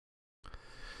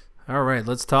All right,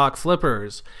 let's talk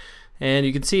flippers. And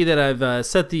you can see that I've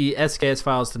set the SKS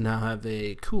files to now have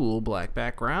a cool black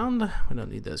background. We don't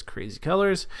need those crazy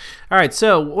colors. All right,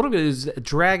 so what I'm going to do is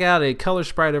drag out a color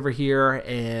sprite over here,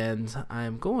 and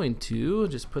I'm going to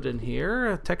just put in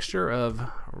here a texture of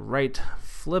right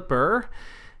flipper.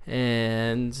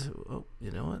 And oh,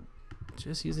 you know what?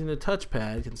 Just using the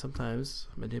touchpad can sometimes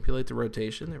manipulate the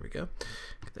rotation. There we go.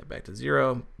 Get that back to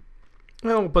 0.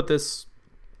 And we'll put this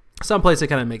someplace that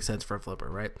kind of makes sense for a flipper,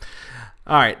 right?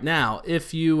 All right, now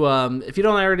if you don't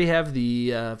already have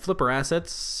the flipper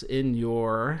assets in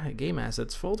your game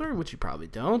assets folder, which you probably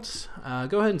don't,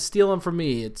 go ahead and steal them from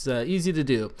me. It's easy to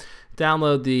do.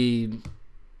 Download the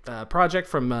project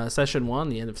from session 1,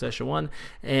 the end of session 1,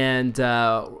 and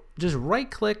just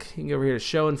right-click. You can go over here to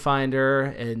Show in Finder,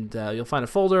 and you'll find a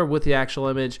folder with the actual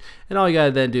image. And all you gotta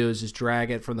then do is just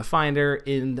drag it from the Finder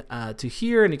in to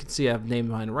here, and you can see I've named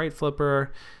mine right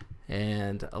flipper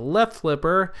and a left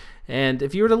flipper. And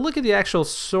if you were to look at the actual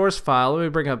source file, let me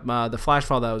bring up the flash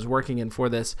file that I was working in for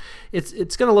this. It's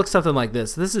going to look something like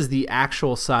this. This is the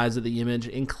actual size of the image,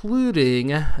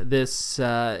 including this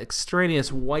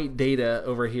extraneous white data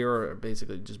over here, or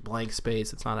basically just blank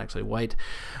space. It's not actually white.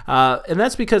 And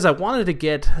that's because I wanted to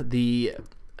get the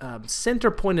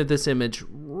center point of this image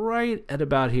right at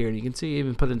about here, and you can see I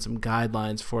even put in some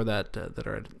guidelines for that that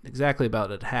are exactly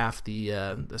about at half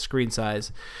the screen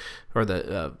size or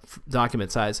the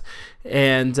document size.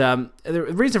 And the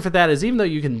reason for that is even though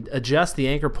you can adjust the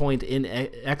anchor point in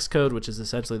Xcode, which is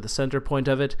essentially the center point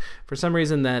of it, for some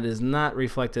reason that is not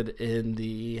reflected in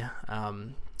the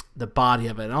body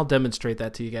of it, and I'll demonstrate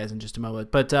that to you guys in just a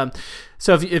moment. But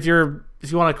so if you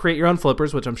want to create your own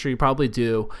flippers, which I'm sure you probably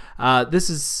do, this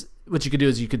is what you could do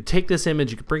is you could take this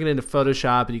image, you could bring it into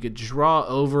Photoshop, and you could draw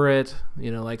over it,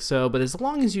 like so. But as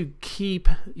long as you keep,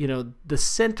 the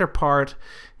center part,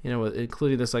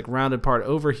 including this like rounded part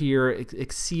over here,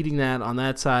 exceeding that on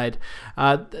that side,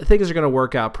 things are going to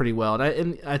work out pretty well.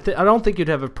 And I don't think you'd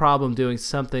have a problem doing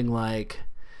something like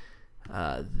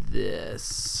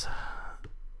this.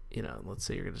 Let's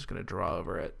say you're just going to draw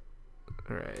over it.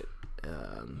 All right.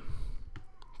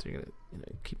 So you're going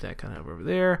to keep that kind of over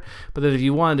there. But then if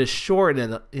you wanted to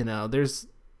shorten it, there's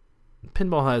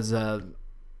Pinball has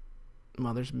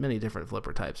well, there's many different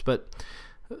flipper types, but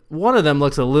one of them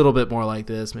looks a little bit more like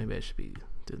this. Maybe I should be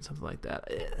doing something like that.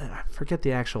 I forget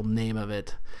the actual name of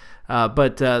it,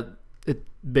 but it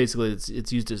basically it's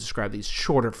used to describe these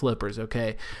shorter flippers.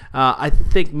 Okay, I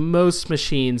think most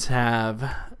machines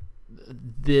have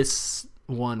this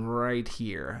one right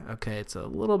here. Okay, it's a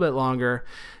little bit longer,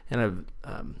 and I've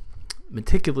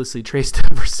meticulously traced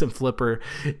over some flipper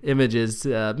images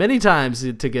many times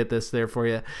to get this there for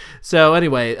you. So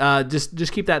anyway,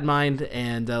 just keep that in mind,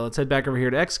 and let's head back over here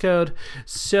to Xcode.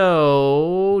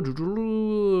 So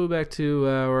back to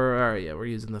we're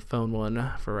using the phone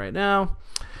one for right now,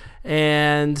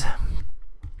 and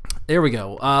there we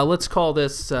go. Let's call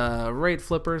this right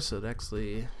flipper, so it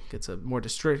actually gets a more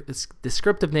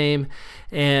descriptive name.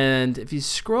 And if you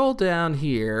scroll down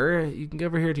here, you can go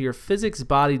over here to your physics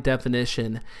body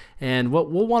definition, and what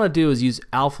we'll want to do is use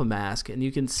alpha mask. And you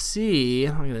can see,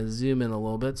 I'm going to zoom in a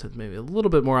little bit so it's maybe a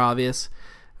little bit more obvious.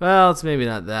 Well, it's maybe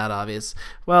not that obvious.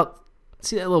 Well,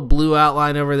 see that little blue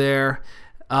outline over there?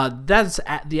 That's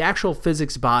the actual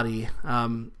physics body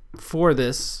for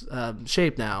this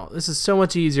shape. Now this is so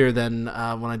much easier than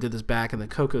when I did this back in the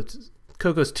Coco's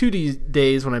 2D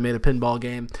days when I made a pinball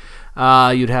game.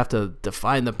 You'd have to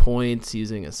define the points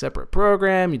using a separate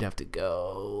program. You'd have to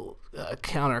go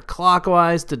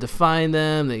counterclockwise to define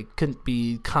them. They couldn't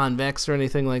be convex or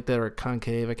anything like that, or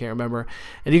concave, I can't remember.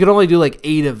 And you could only do like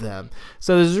 8 of them.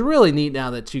 So this is really neat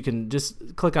now that you can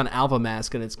just click on alpha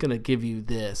mask and it's going to give you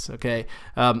this. Okay.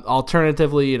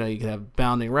 Alternatively, you can have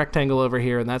bounding rectangle over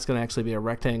here, and that's going to actually be a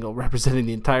rectangle representing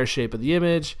the entire shape of the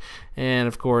image. And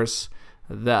of course,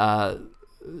 the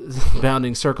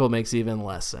bounding circle makes even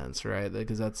less sense, right?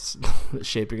 Because that's the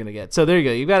shape you're going to get. So there you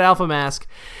go. You've got alpha mask,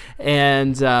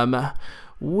 and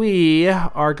we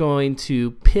are going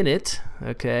to pin it.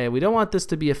 Okay, we don't want this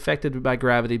to be affected by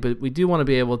gravity, but we do want to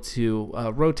be able to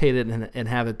rotate it and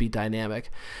have it be dynamic.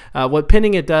 What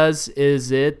pinning it does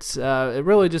is it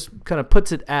really just kind of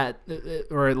puts it at,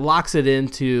 or it locks it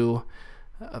into,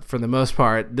 for the most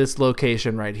part, this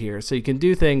location right here. So you can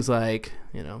do things like,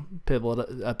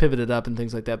 pivot it up and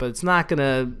things like that, but it's not going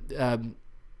to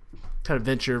kind of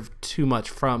venture too much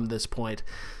from this point.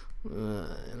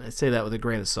 And I say that with a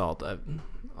grain of salt.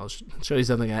 I'll show you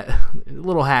something, a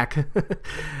little hack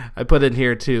I put in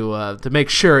here to make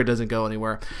sure it doesn't go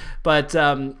anywhere. But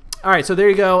All right, so there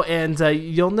you go, and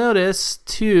you'll notice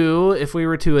too, if we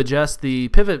were to adjust the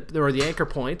pivot or the anchor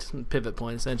point, pivot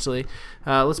point essentially,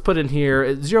 let's put in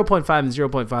here 0.5 and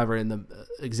 0.5 are in the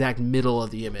exact middle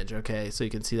of the image. Okay, so you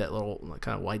can see that little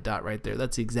kind of white dot right there.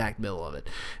 That's the exact middle of it.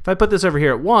 If I put this over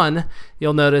here at 1,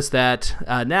 you'll notice that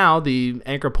now the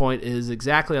anchor point is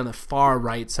exactly on the far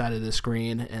right side of the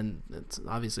screen, and that's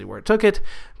obviously where it took it.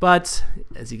 But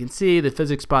as you can see, the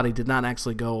physics body did not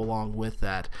actually go along with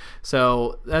that.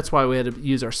 So that's why we had to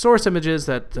use our source images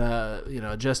that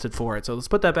adjusted for it. So let's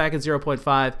put that back at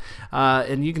 0.5,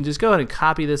 and you can just go ahead and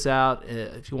copy this out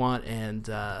if you want, and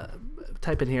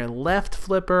type in here left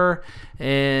flipper,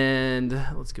 and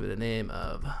let's give it a name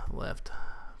of left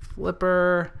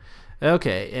flipper.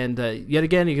 Okay, and yet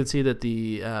again, you can see that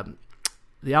the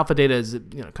alpha data is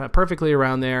kind of perfectly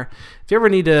around there. If you ever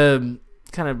need to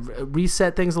kind of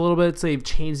reset things a little bit, say you've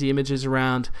changed the images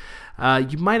around,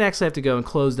 you might actually have to go and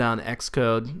close down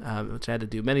Xcode, which I had to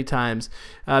do many times,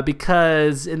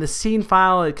 because in the scene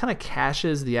file it kind of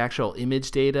caches the actual image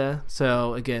data.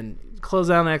 So again, close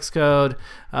down Xcode.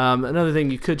 Another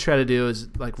thing you could try to do is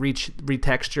like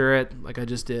retexture it, like I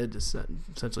just did. Just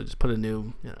essentially just put a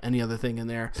new any other thing in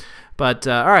there. But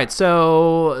all right,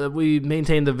 so we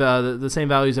maintained the same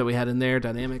values that we had in there.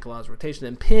 Dynamic allows rotation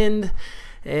and pinned.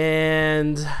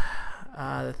 And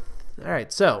all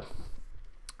right, so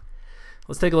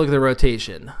let's take a look at the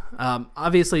rotation.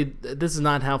 Obviously, this is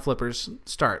not how flippers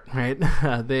start, right?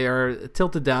 They are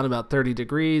tilted down about 30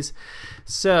 degrees.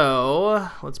 So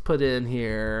let's put in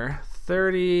here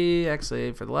 30.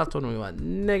 Actually, for the left one, we want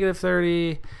negative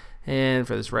 30. And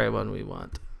for this right one, we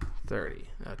want 30.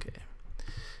 Okay.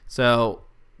 So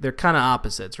they're kind of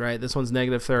opposites, right? This one's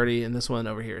negative 30, and this one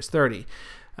over here is 30.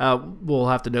 We'll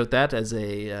have to note that as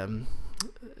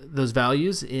those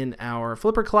values in our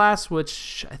flipper class,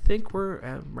 which I think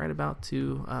we're right about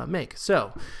to make.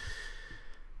 So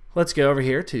let's go over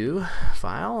here to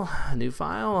File, New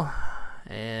File,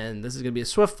 and this is going to be a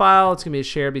Swift file. It's going to be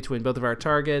shared between both of our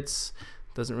targets.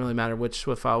 Doesn't really matter which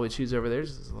Swift file we choose over there,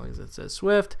 just as long as it says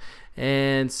Swift.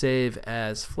 And save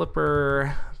as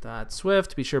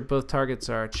flipper.swift. Be sure both targets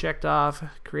are checked off.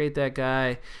 Create that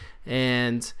guy,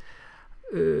 and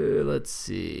let's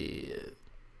see.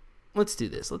 Let's do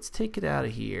this. Let's take it out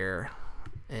of here,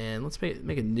 and let's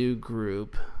make a new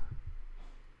group.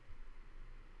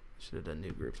 Should have done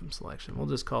new group from selection. We'll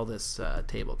just call this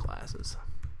table classes,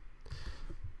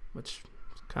 which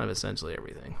is kind of essentially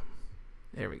everything.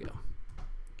 There we go.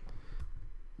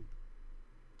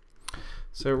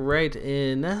 So right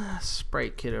in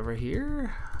Sprite Kit over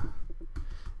here.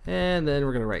 And then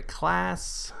we're going to write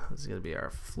class. This is going to be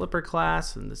our flipper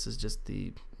class, and this is just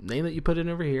the name that you put in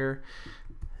over here.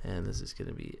 And this is going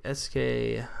to be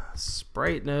SK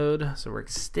Sprite Node. So we're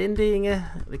extending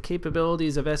the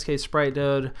capabilities of SK Sprite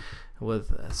Node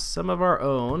with some of our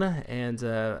own. And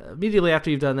immediately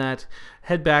after you've done that,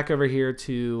 head back over here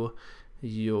to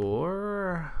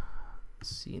your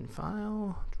scene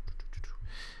file.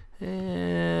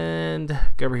 And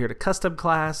go over here to custom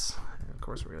class. And of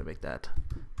course, we're going to make that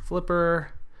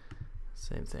flipper.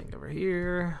 Same thing over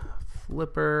here,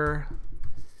 flipper.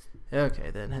 Okay,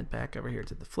 then head back over here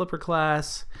to the flipper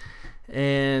class,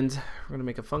 and we're going to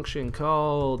make a function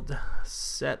called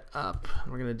setup.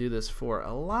 We're going to do this for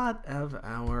a lot of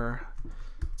our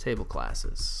table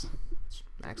classes.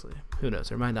 Actually, who knows?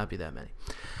 There might not be that many.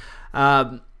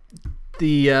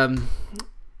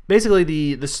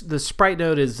 Basically, the sprite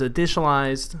node is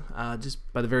additionalized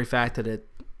just by the very fact that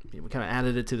we kind of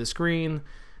added it to the screen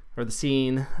or the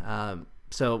scene.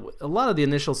 So a lot of the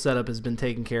initial setup has been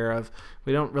taken care of.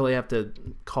 We don't really have to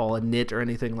call a knit or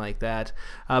anything like that.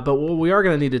 But what we are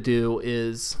going to need to do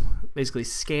is basically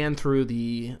scan through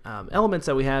the elements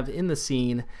that we have in the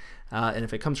scene. And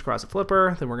if it comes across a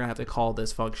flipper, then we're going to have to call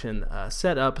this function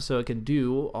setup so it can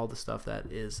do all the stuff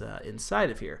that is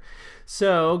inside of here.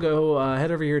 So go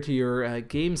head over here to your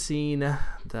game scene.swift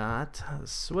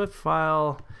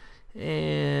file,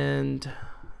 and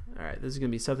all right, this is going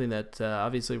to be something that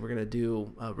obviously we're going to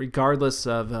do regardless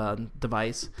of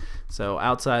device. So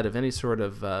outside of any sort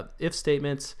of if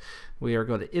statements, we are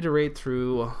going to iterate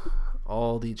through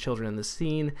all the children in the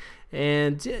scene.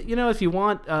 And you know, if you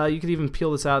want, you could even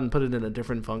peel this out and put it in a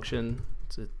different function,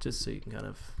 just so you can kind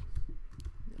of,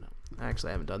 actually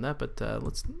I haven't done that, but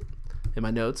let's, in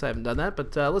my notes I haven't done that,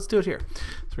 but let's do it here. So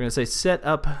we're going to say set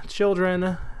up children.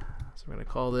 So we're going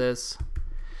to call this,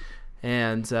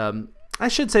 and I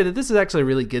should say that this is actually a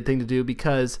really good thing to do,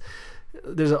 because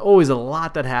there's always a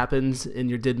lot that happens in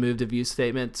your did move to view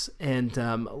statements, and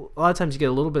a lot of times you get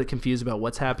a little bit confused about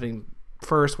what's happening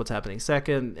first, what's happening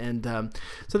second, and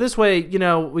so this way, you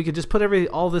know, we could just put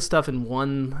all this stuff in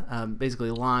one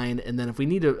basically line, and then if we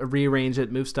need to rearrange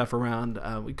it, move stuff around,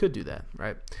 we could do that,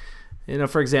 right? You know,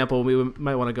 for example, we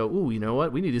might want to go, ooh, you know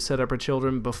what? We need to set up our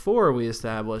children before we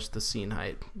establish the scene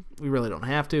height. We really don't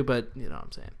have to, but you know what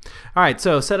I'm saying. All right,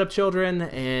 so set up children,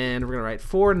 and we're going to write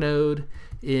for node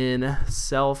in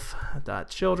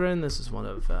self.children. This is one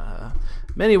of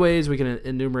many ways we can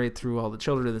enumerate through all the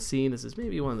children in the scene. This is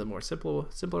maybe one of the more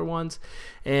simpler ones.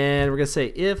 And we're going to say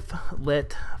if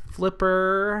let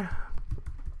flipper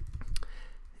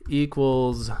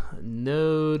equals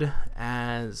node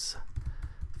as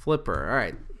flipper. All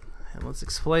right, and let's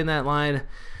explain that line.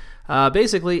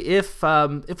 Basically, if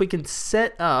we can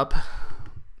set up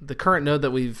the current node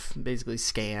that we've basically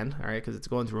scanned, all right, because it's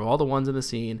going through all the ones in the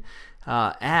scene,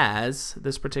 as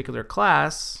this particular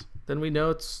class, then we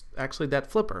know it's actually that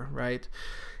flipper, right?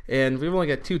 And we've only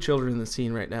got 2 children in the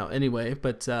scene right now anyway,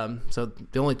 but so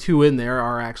the only 2 in there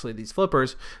are actually these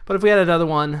flippers. But if we had another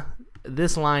one,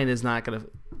 this line is not going to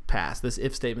pass. This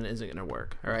if statement isn't going to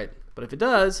work, all right? But if it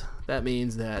does, that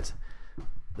means that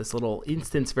this little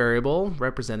instance variable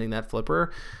representing that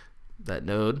flipper, that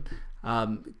node,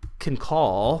 can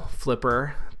call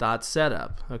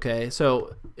flipper.setup. Okay,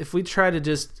 so if we try to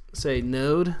just say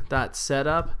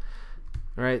node.setup,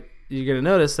 right, you're going to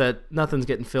notice that nothing's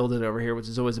getting filled in over here, which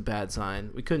is always a bad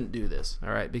sign. We couldn't do this,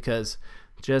 all right, because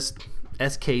just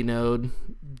sknode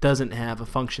doesn't have a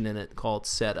function in it called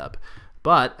setup,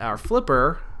 but our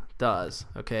flipper does.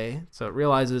 Okay, so it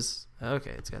realizes,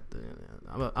 okay, it's got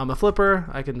I'm a flipper,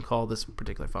 I can call this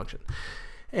particular function.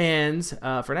 And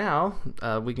for now,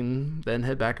 we can then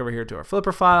head back over here to our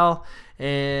flipper file,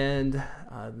 and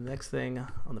the next thing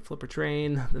on the flipper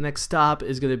train, the next stop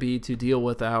is going to be to deal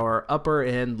with our upper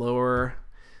and lower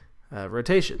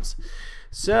rotations.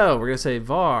 So we're going to say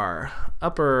var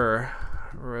upper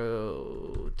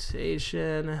rotation.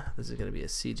 This is going to be a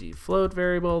CG float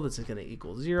variable. This is going to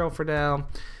equal 0 for now.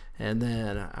 And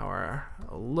then our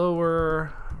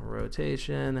lower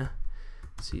rotation,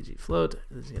 CG float,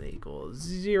 is going to equal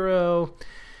 0.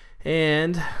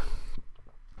 And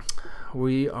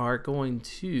we are going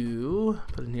to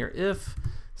put in here if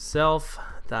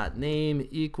self.name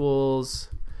equals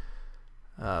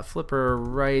flipper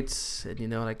right. And you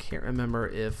know what, I can't remember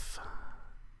if,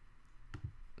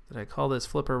 did I call this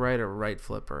flipper right or right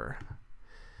flipper?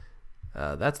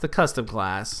 That's the custom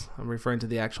class. I'm referring to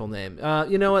the actual name.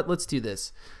 You know what? Let's do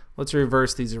this. Let's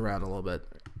reverse these around a little bit.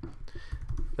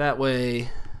 That way,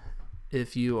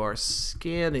 if you are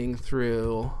scanning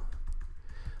through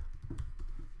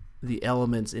the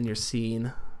elements in your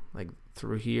scene, like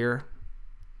through here,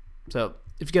 so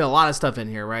if you get a lot of stuff in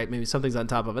here, right? Maybe something's on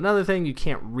top of another thing, you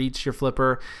can't reach your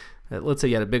flipper. Let's say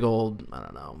you had a big old, I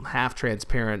don't know, half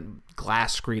transparent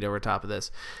glass screen over top of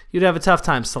this. You'd have a tough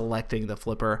time selecting the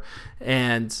flipper,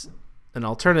 and an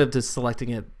alternative to selecting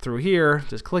it through here,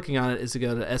 just clicking on it, is to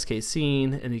go to SK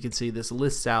Scene, and you can see this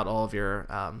lists out all of your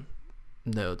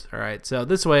nodes. All right, so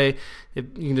this way you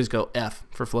can just go F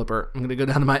for flipper. I'm going to go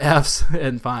down to my Fs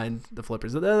and find the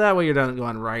flippers. That way you're not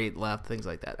going right, left, things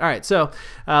like that. All right, so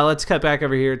let's cut back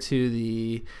over here to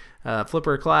the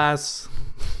flipper class.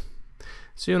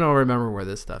 So you don't remember where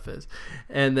this stuff is.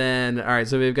 And then, all right,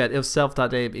 so we've got if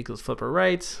self.name equals flipper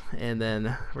right, and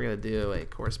then we're going to do a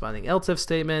corresponding else if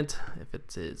statement if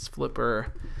it is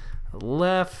flipper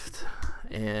left,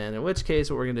 and in which case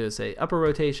what we're going to do is say upper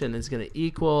rotation is going to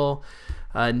equal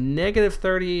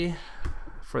 -30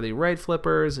 for the right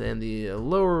flippers, and the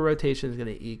lower rotation is going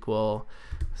to equal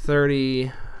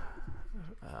 30,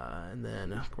 and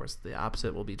then of course the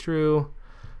opposite will be true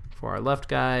for our left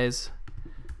guys.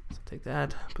 So take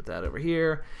that, put that over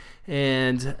here,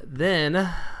 and then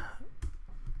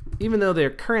even though they're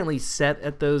currently set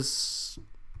at those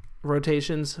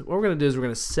rotations, what we're going to do is we're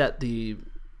going to set the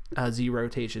Z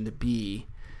rotation to B.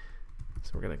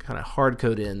 So we're going to kind of hard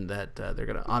code in that they're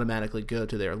going to automatically go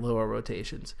to their lower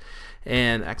rotations.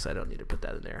 And actually, I don't need to put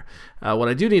that in there. What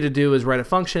I do need to do is write a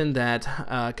function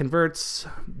that converts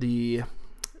these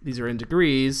are in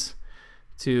degrees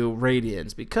to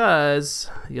radians, because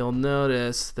you'll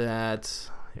notice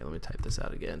that, here, let me type this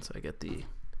out again so I get the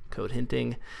code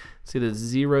hinting. See the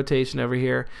Z rotation over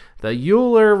here? The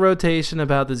Euler rotation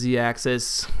about the Z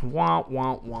axis, wah,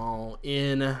 wah, wah,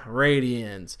 in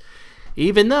radians.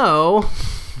 Even though,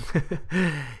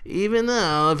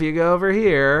 if you go over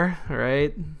here,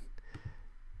 right,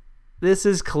 this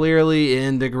is clearly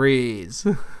in degrees.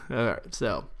 All right,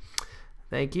 so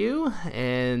thank you,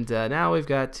 and now we've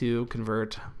got to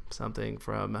convert something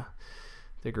from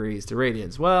degrees to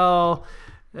radians. Well,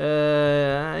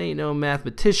 I ain't no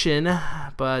mathematician,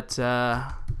 but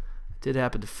I did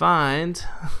happen to find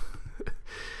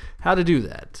how to do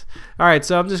that. All right,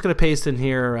 so I'm just going to paste in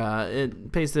here,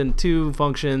 paste in two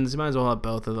functions. You might as well have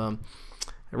both of them.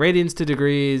 Radians to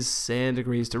degrees and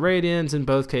degrees to radians. In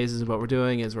both cases, what we're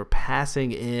doing is we're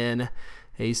passing in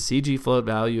a CG float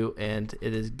value, and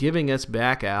it is giving us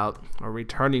back out or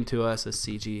returning to us a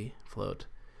CG float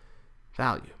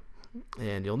value.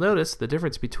 And you'll notice the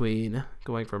difference between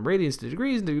going from radians to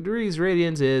degrees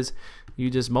radians is you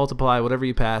just multiply whatever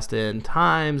you passed in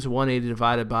times 180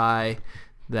 divided by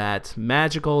that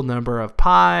magical number of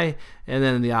pi, and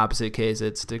then in the opposite case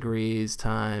it's degrees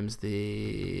times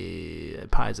the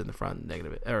pi's in the front,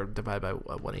 negative, or divided by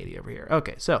 180 over here.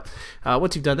 Okay, so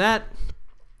once you've done that,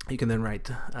 you can then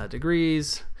write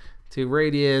degrees to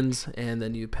radians, and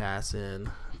then you pass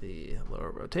in the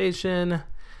lower rotation,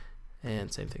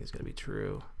 and same thing is going to be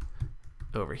true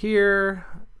over here.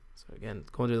 So again,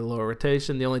 going to the lower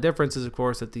rotation. The only difference is, of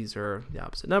course, that these are the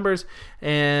opposite numbers.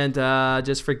 And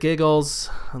just for giggles,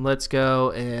 let's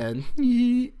go and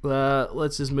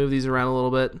let's just move these around a little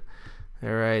bit.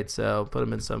 All right, so put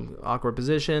them in some awkward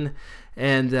position.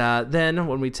 And then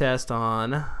when we test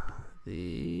on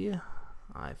the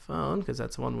iPhone, because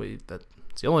that's the one that's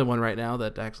the only one right now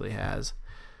that actually has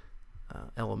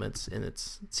elements in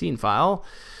its scene file,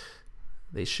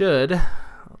 they should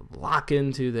lock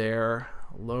into their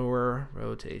lower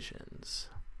rotations.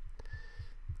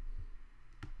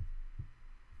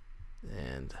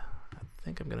 And I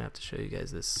think I'm gonna have to show you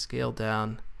guys this scaled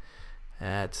down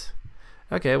at,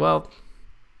 okay, well,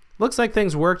 looks like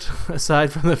things worked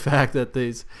aside from the fact that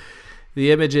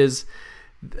the images,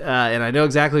 and I know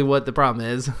exactly what the problem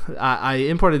is. I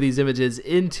imported these images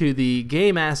into the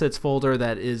game assets folder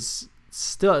that is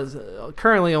still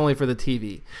currently only for the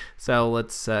TV. So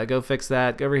let's go fix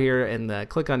that. Go over here and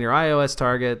click on your iOS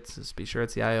target. Just be sure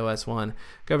it's the iOS one.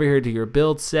 Go over here to your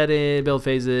build setting, build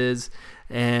phases,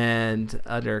 and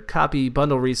under copy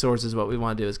bundle resources, what we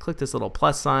want to do is click this little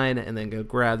plus sign and then go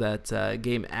grab that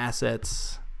game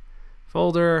assets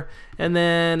folder. And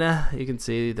then you can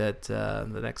see that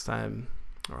the next time,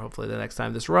 or hopefully the next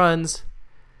time this runs,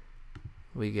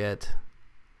 we get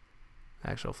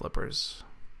actual flippers.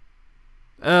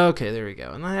 Okay, there we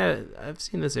go. And I've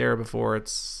seen this error before. I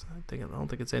don't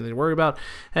think it's anything to worry about.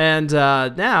 And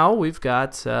now we've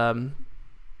got some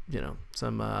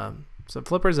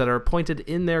flippers that are pointed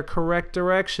in their correct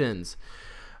directions.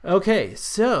 Okay,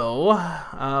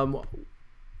 so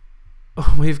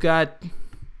we've got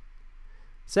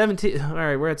 17. All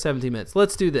right, we're at 17 minutes.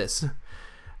 Let's do this.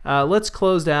 Let's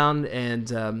close down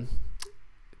and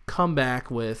come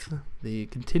back with the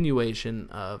continuation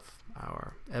of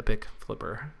our epic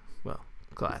flipper, well,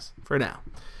 class for now.